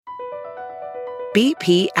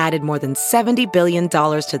BP added more than $70 billion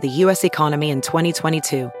to the U.S. economy in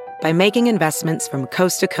 2022 by making investments from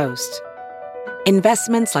coast to coast.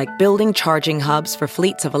 Investments like building charging hubs for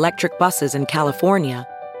fleets of electric buses in California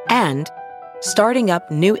and starting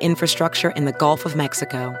up new infrastructure in the Gulf of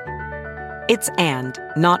Mexico. It's and,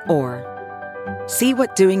 not or. See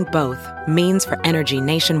what doing both means for energy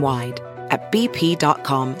nationwide at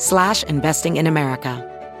bp.com/investing in America.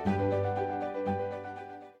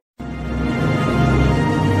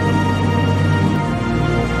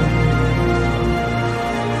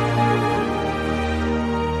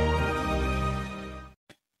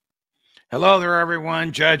 Hello there,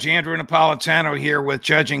 everyone. Judge Andrew Napolitano here with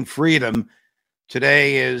Judging Freedom.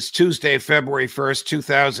 Today is Tuesday, February 1st,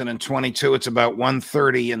 2022. It's about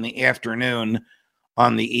 1:30 in the afternoon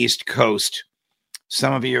on the East Coast.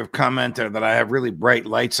 Some of you have commented that I have really bright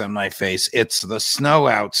lights on my face. It's the snow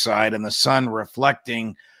outside and the sun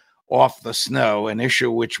reflecting off the snow, an issue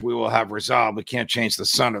which we will have resolved. We can't change the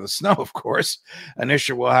sun or the snow, of course. An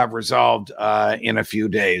issue we'll have resolved in a few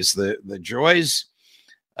days. The joys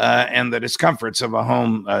and the discomforts of a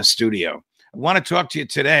home studio. I want to talk to you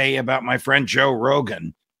today about my friend Joe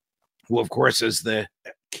Rogan, who, of course, is the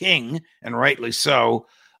king, and rightly so,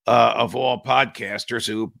 of all podcasters,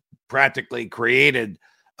 who practically created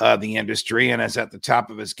the industry and is at the top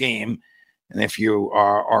of his game. And if you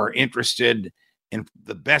are interested in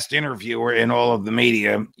the best interviewer in all of the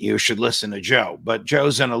media, you should listen to Joe. But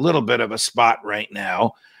Joe's in a little bit of a spot right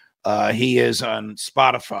now. He is on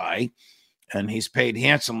Spotify, and he's paid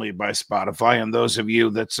handsomely by Spotify. And those of you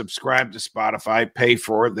that subscribe to Spotify pay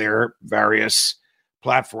for their various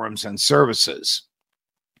platforms and services.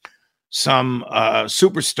 Some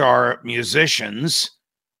superstar musicians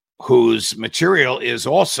whose material is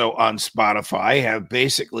also on Spotify have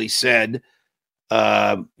basically said,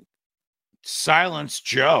 silence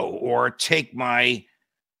Joe or take my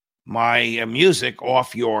music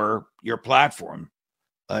off your platform.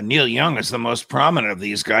 Neil Young is the most prominent of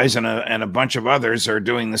these guys, and a bunch of others are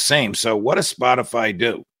doing the same. So what does Spotify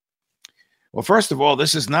do? Well, first of all,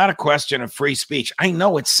 this is not a question of free speech. I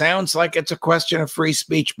know it sounds like it's a question of free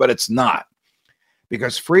speech, but it's not.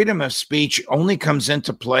 Because freedom of speech only comes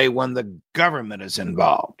into play when the government is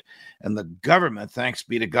involved. And the government, thanks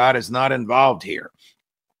be to God, is not involved here.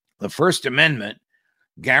 The First Amendment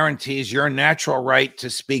guarantees your natural right to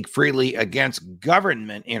speak freely against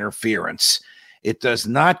government interference. It does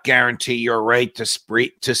not guarantee your right to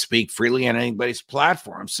speak freely on anybody's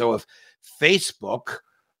platform. So if Facebook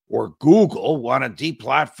or Google want to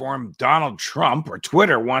deplatform Donald Trump, or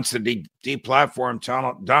Twitter wants to deplatform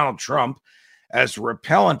Donald Trump, as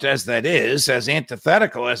repellent as that is, as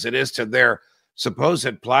antithetical as it is to their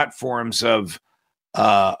supposed platforms of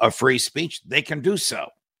free speech, they can do so.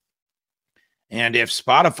 And if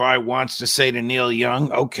Spotify wants to say to Neil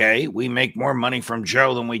Young, okay, we make more money from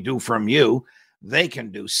Joe than we do from you, they can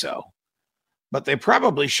do so. But they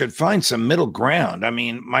probably should find some middle ground. I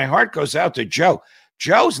mean, my heart goes out to Joe.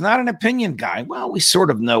 Joe's not an opinion guy. Well, we sort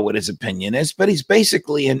of know what his opinion is, but he's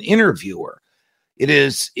basically an interviewer. It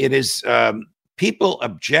is people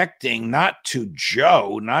objecting not to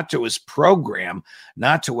Joe, not to his program,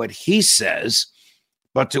 not to what he says,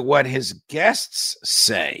 but to what his guests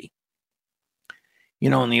say. You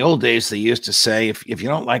know, in the old days, they used to say, if you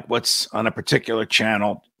don't like what's on a particular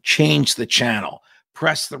channel, change the channel,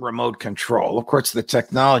 press the remote control. Of course, the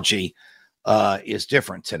technology is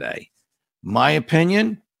different today. My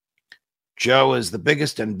opinion, Joe is the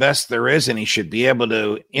biggest and best there is, and he should be able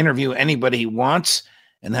to interview anybody he wants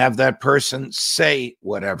and have that person say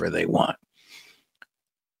whatever they want.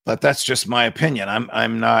 But that's just my opinion.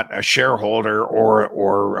 I'm not a shareholder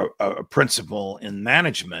or a principal in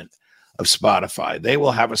management of Spotify. They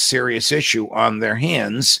will have a serious issue on their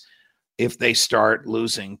hands if they start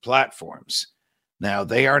losing platforms. Now,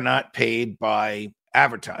 they are not paid by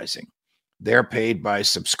advertising. They're paid by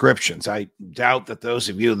subscriptions. I doubt that those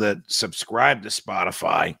of you that subscribe to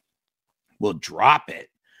Spotify will drop it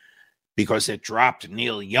because it dropped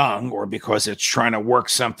Neil Young or because it's trying to work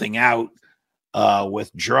something out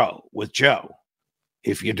with Joe.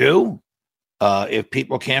 If you do, if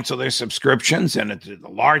people cancel their subscriptions, and it's a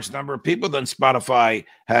large number of people, then Spotify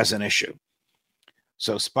has an issue.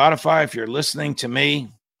 So Spotify, if you're listening to me,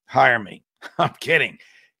 hire me. I'm kidding.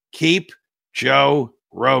 Keep Joe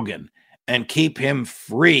Rogan and keep him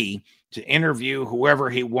free to interview whoever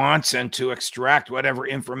he wants and to extract whatever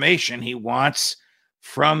information he wants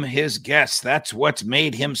from his guests. That's what's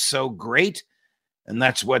made him so great, and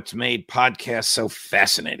that's what's made podcasts so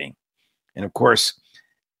fascinating. And of course,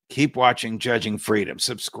 keep watching Judging Freedom.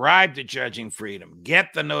 Subscribe to Judging Freedom.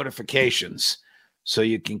 Get the notifications so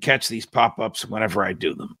you can catch these pop-ups whenever I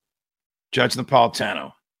do them. Judge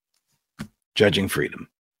Napolitano, Judging Freedom.